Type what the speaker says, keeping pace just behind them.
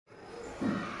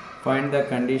Find the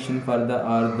condition for the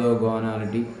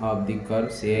orthogonality of the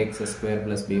curves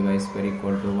ax²+by²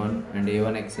 equal to 1 and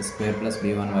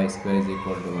a1x²+b1y² is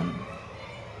equal to 1.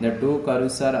 The two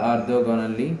curves are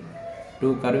orthogonally.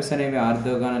 Two curves అనేవి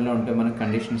orthogonal లో ఉంటే మనకి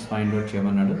conditions find out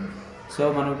చేయమన్నాడు. So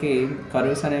మనకి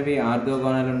curves అనేవి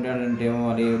orthogonal ఉండాలంటే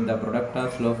ఏమవ్వాలి, the product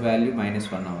of slope value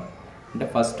 -1 అవ్వాలి. అంటే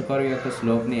ఫస్ట్ కర్వ్ యొక్క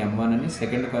స్లోప్ని m1 అని,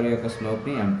 సెకండ్ కర్వ్ యొక్క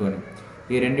స్లోప్ని m2 అని.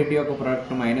 ఈ రెండింటి యొక్క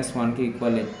ప్రొడక్ట్ -1కి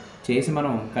ఈక్వల్ చేసి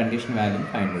మనం కండిషన్ వాల్యూని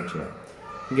ఫైండ్ అవుట్ చేయాలి.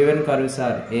 Given curves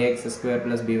are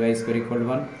ax²+by² equal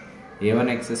 1,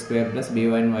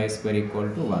 a1x²+b1y²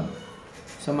 equal to 1.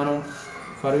 So మనం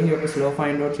కర్వ్ యొక్క స్లోప్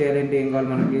ఫైండ్ అవుట్ చేయాలంటే ఏం కావాలి,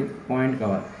 మనకి పాయింట్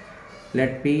కావాలి.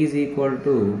 Let p is equal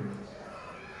to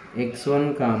x1,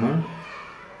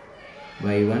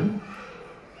 y1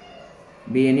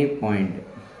 be any point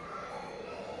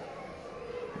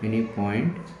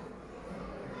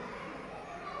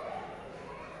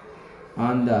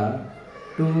on the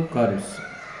two curves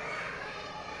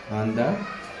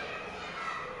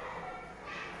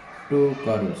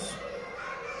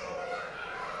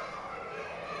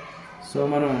so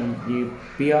మనం ఈ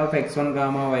p of x1,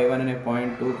 y1 అనే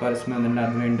పాయింట్ 2 కర్వ్స్ మీద ఉంటే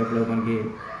అర్థం ఏంటప్పుడు మనకి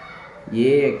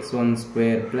ax²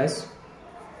 plus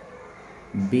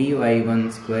by²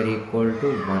 equal to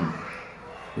 1.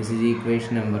 This is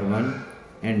equation number 1.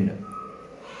 And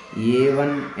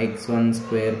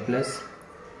a1x² plus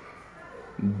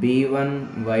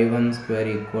b1y²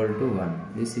 equal to 1.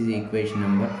 This is equation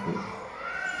number 2.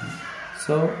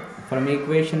 So from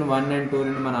equation 1 and 2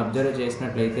 నుండి మనం observe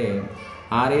చేసినట్లయితే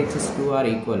RHS2 are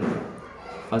equal.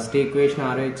 First equation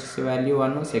RHS value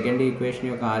 1, second equation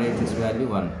యొక్క RHS value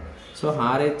 1. So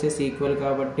RHS equal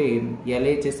కాబట్టి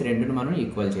LHS రెండును మనం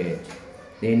equal చేయొచ్చు.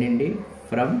 దేనండి,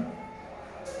 from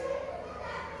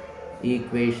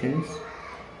equations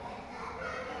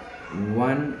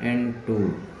 1 and 2.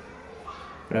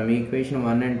 From equation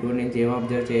 1 and 2 నుంచి ఏం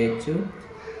అబ్జర్వ్ చేయొచ్చు,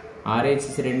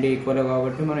 RHS రెండు ఈక్వల్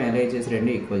కాబట్టి మనం LHS రెండు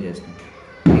ఈక్వల్ చేస్తాం.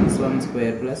 x1²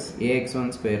 plus ax²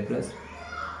 plus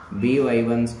by²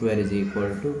 is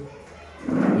equal to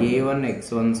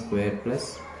a1x² plus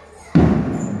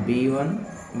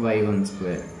b1y²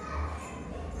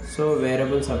 so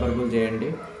variable separable చేయండి.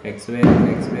 x variable y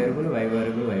variable y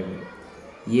variable.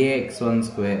 ax²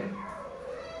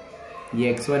 ఈ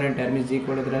x1 అనే టర్మ్ ఈజ్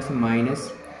ఈక్వల్ టు రాసి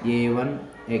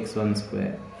 -a1x²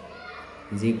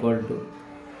 is equal to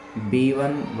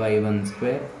b1y²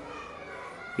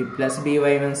 ఈ plus by²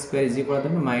 is equal to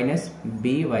 -by².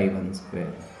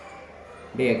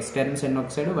 అంటే x terms ఎన్ని ఒక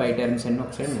side, y terms ఎన్ని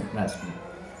ఒక సైడ్ రాసుకుంటాం.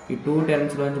 ఈ 2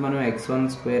 టర్మ్స్లోంచి మనం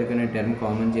x1² అనే టర్మ్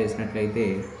కామన్ చేసినట్లయితే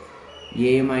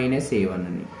a -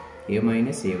 అని, a -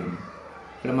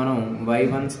 ఇక్కడ మనం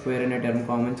y1² అనే టర్మ్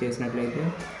కామన్ చేసినట్లయితే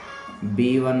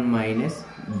b1 -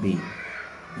 b.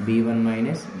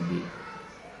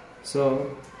 So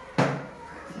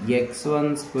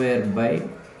x1²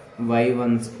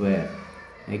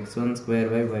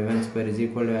 is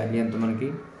equal to value ఎంత మనకి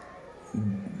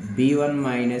b1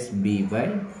 - b by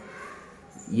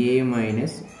a -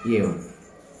 a1.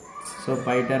 So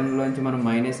పై టర్మ్లోంచి మనం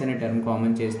మైనస్ అనే టర్మ్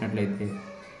కామన్ చేసినట్లయితే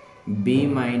b -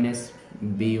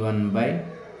 b1 by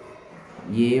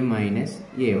a - a1.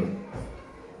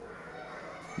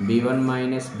 b1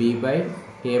 - b by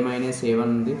a - a1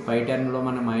 ఉంది. పై టర్మ్లో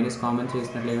మనం మైనస్ కామన్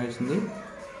చేసినట్లు ఏమొచ్చింది,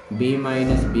 b -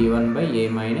 b1 by a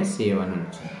 - a1 అని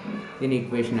వచ్చింది. దీని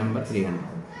ఈక్వేషన్ నెంబర్ 3 అంటారు.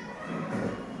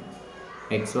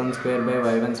 x1² by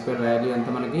y1² వాల్యూ ఎంత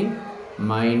మనకి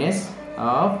minus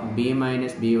of b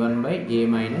 - b1 by a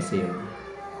 - a1.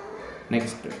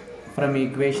 Next from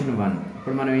equation 1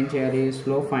 ఇప్పుడు మనం ఏం చేయాలి,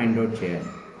 స్లోప్ ఫైండ్ అవుట్ చేయాలి.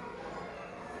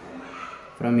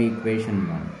 ఫ్రమ్ ఈక్వేషన్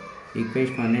 1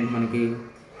 ఏంటి మనకి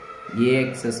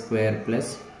ax² plus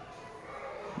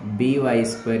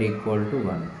by² equal to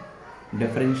 1.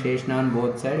 Differentiation on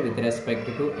both sides with respect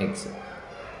to x.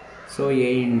 So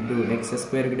a into x²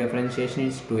 differentiation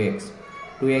is 2x.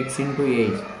 2x into a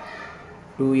is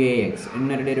 2ax.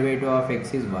 Inner derivative of x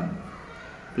is 1.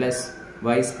 Plus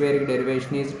y²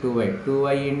 derivation is 2y.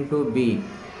 2y into b,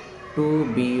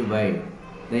 2by.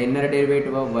 The inner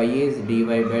derivative of y is dy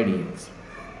by dx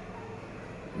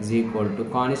is equal to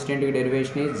constant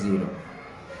derivation is 0.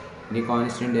 The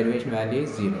constant derivation value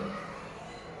is 0.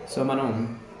 So మనం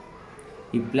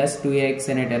ఈ plus 2ax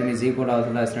అనే term is equal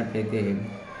అవుతుంది రాసినట్లయితే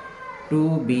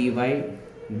 2by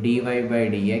dy by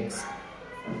dx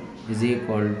is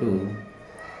equal to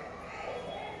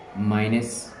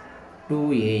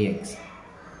 -2ax.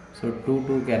 So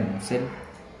 2 cancel.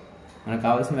 మనకు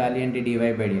కావాల్సిన value ఏంటి, dy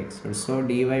by dx. So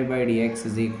dy by dx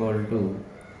is equal to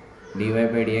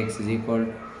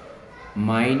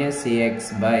 -ax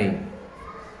by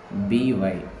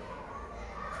by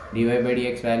dy by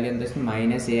dx value ఎంత వస్తుంది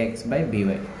minus ax by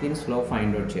by. దీని slope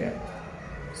find out చేయాలి.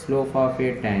 Slope of A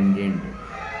tangent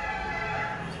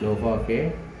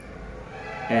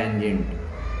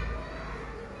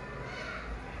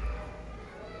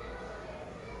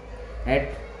at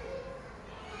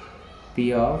p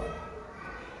of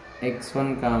x1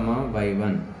 comma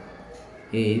y1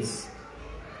 is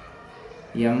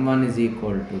m1 is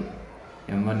equal to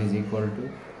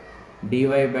dy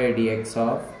by dx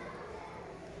of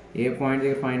A point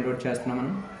దగ్గర find out చేస్తున్నాం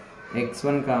మనం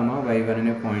x1 comma y1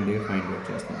 అనే point దగ్గర find out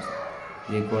చేస్తున్నాం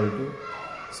equal to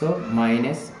so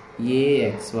minus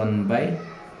ax1 by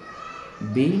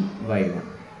by1.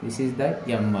 This is the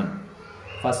m1.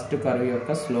 First curve యొక్క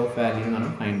slope value మనం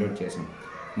find out చేసాం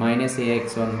minus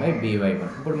ax1 by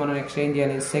by1. ఇప్పుడు మనం ఎక్స్చేంజ్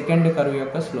చేయాలి సెకండ్ కర్వ్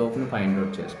యొక్క స్లోప్ని ఫైండ్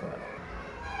అవుట్ చేసుకోవాలి.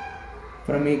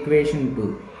 ఫ్రమ్ ఈక్వేషన్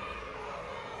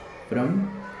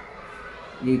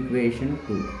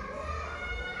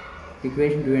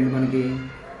 2 ఏంటి మనకి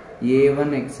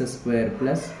a1x²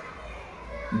 plus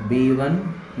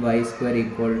b1y²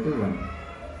 equal to 1.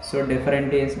 So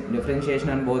differentiation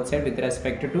on both sides with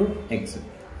respect to x.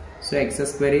 So x²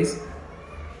 is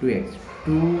 2x.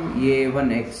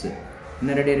 2a1x.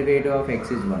 Another derivative of x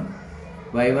is 1.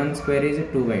 y1² is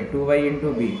 2y. 2y into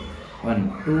b 1.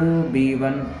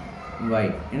 2b1y.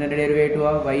 Another derivative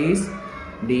of y is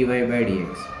dy by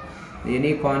dx.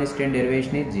 Any constant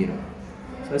derivation is 0.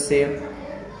 So same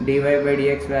dy by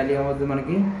dx value of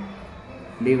manaki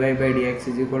dy by dx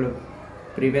is equal to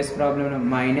previous problem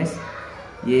minus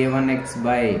a1x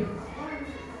by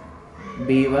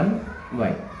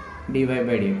b1y dy by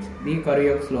dx. The curve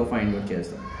యొక్క slope find out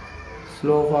చేస్తాం.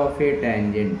 Slope of a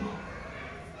tangent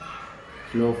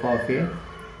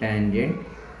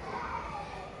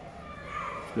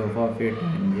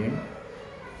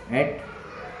at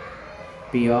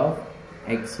p of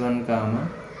x1 comma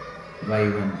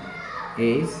y1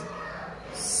 is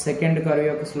second curve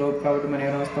యొక్క slope కాబట్టి మనం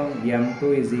ఏం రాస్తాం m2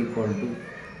 is equal to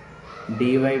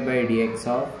dy by dx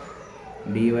of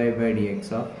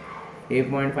A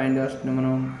point find చేస్తున్నాం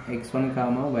మనం x1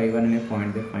 comma y1 అనే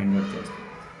point find out చేస్తాం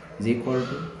is equal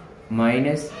to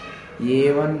minus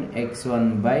a1x1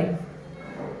 by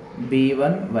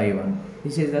b1y1.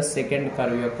 This is the second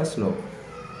curve యొక్క slope.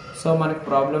 సో మనకి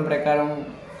problem ప్రకారం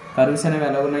curves అనేవి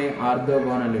ఎలా ఉన్నాయి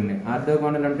ఆర్థోగోనల్ ఉన్నాయి.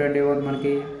 ఆర్థోగోనల్ అంటే ఏమవుతుంది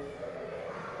మనకి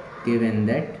given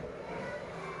that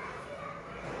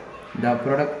the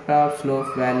product of slope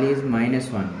value is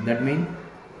 -1, that means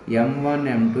m1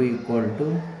 m2 equal to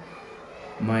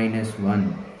 -1.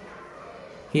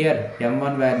 Here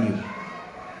m1 value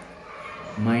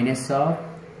minus of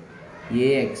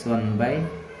ax1 by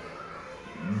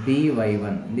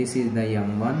by1, this is the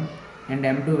m1, and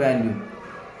m2 value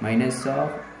minus of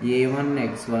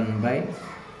a1x1 by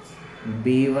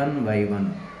b1y1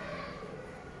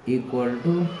 equal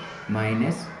to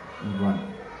 -1.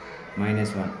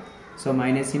 So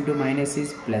minus into minus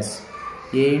is plus.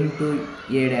 A into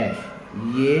a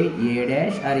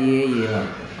dash or a1.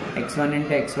 x1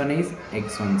 into x1 is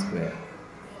x1 square.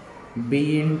 B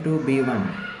into b1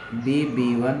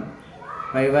 b1.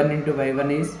 y1 into y1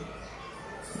 is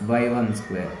y1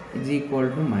 square is equal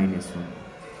to -1.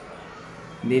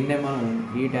 దీన్నే మనం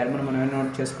ఈ term మనం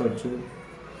note చేసుకోవచ్చు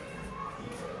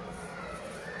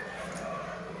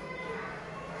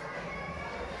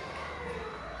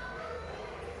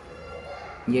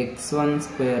x1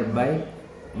 square by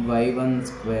y1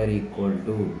 square equal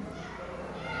to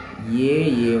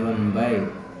a1 by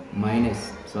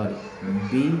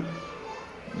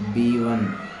b1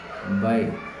 by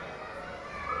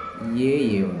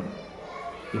a1.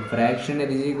 ఈ fraction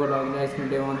is equal to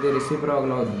ఆర్గనైజ్మెంట్ ఏమవుతుంది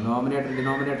reciprocal అవుతుంది nominator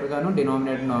denominator గాను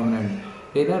denominator nominator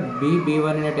లేదా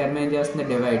b1 అనే టర్మ్ ఏం చేస్తుంది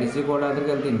divide is equal to other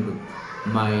కలిపి into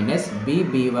minus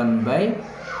b1 by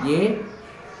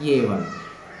a1.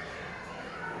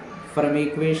 From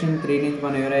equation 3 నుంచి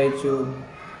మనం ఏం రాయొచ్చు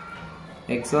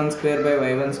x1 square by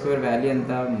y1 square value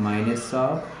ఎంత minus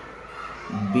of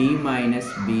b minus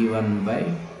b1 by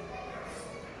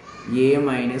a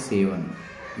minus a1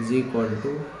 is equal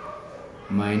to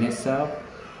minus of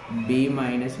b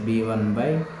minus b1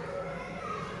 by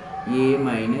a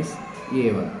minus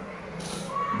a1.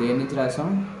 దేని నుంచి రాసాం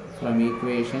from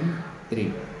equation 3.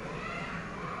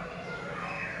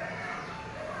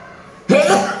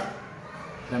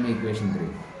 From equation 3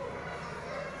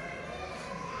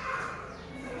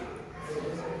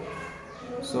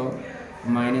 so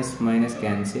minus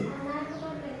cancel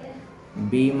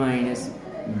b minus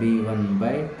b1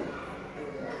 by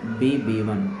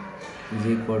b1 is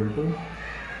equal to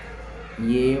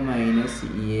a minus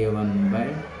a1 by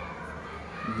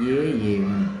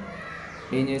a1.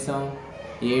 ఏం చేసాం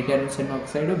ఏ terms అని ఒక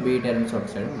side, B terms ఒక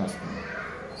side రాసుకుందాం.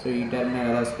 So ఈ term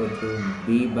ఎలా రాసుకోవచ్చు,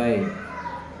 B by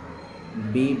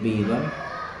బి1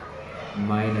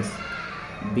 minus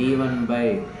b1 by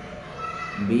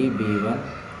b1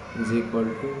 is equal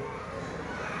to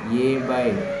a by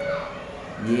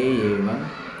a1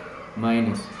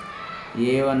 minus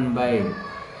a1 by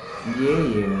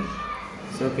a1.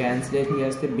 So cancellation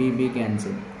చేస్తే bb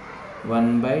cancel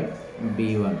 1 by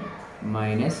b1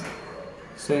 minus,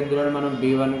 so ఇందులో మనం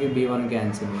b1 కి b1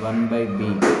 cancel 1 by b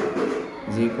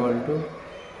is equal to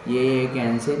a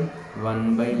cancel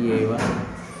 1 by a1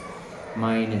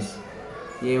 minus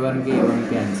a1 की a1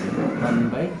 cancel 1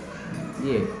 by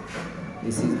a.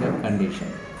 This is the condition.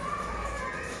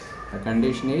 The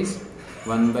condition is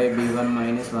 1 by b1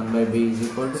 minus 1 by b is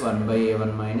equal to 1 by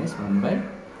a1 minus 1 by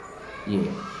a.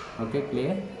 Okay,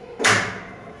 clear?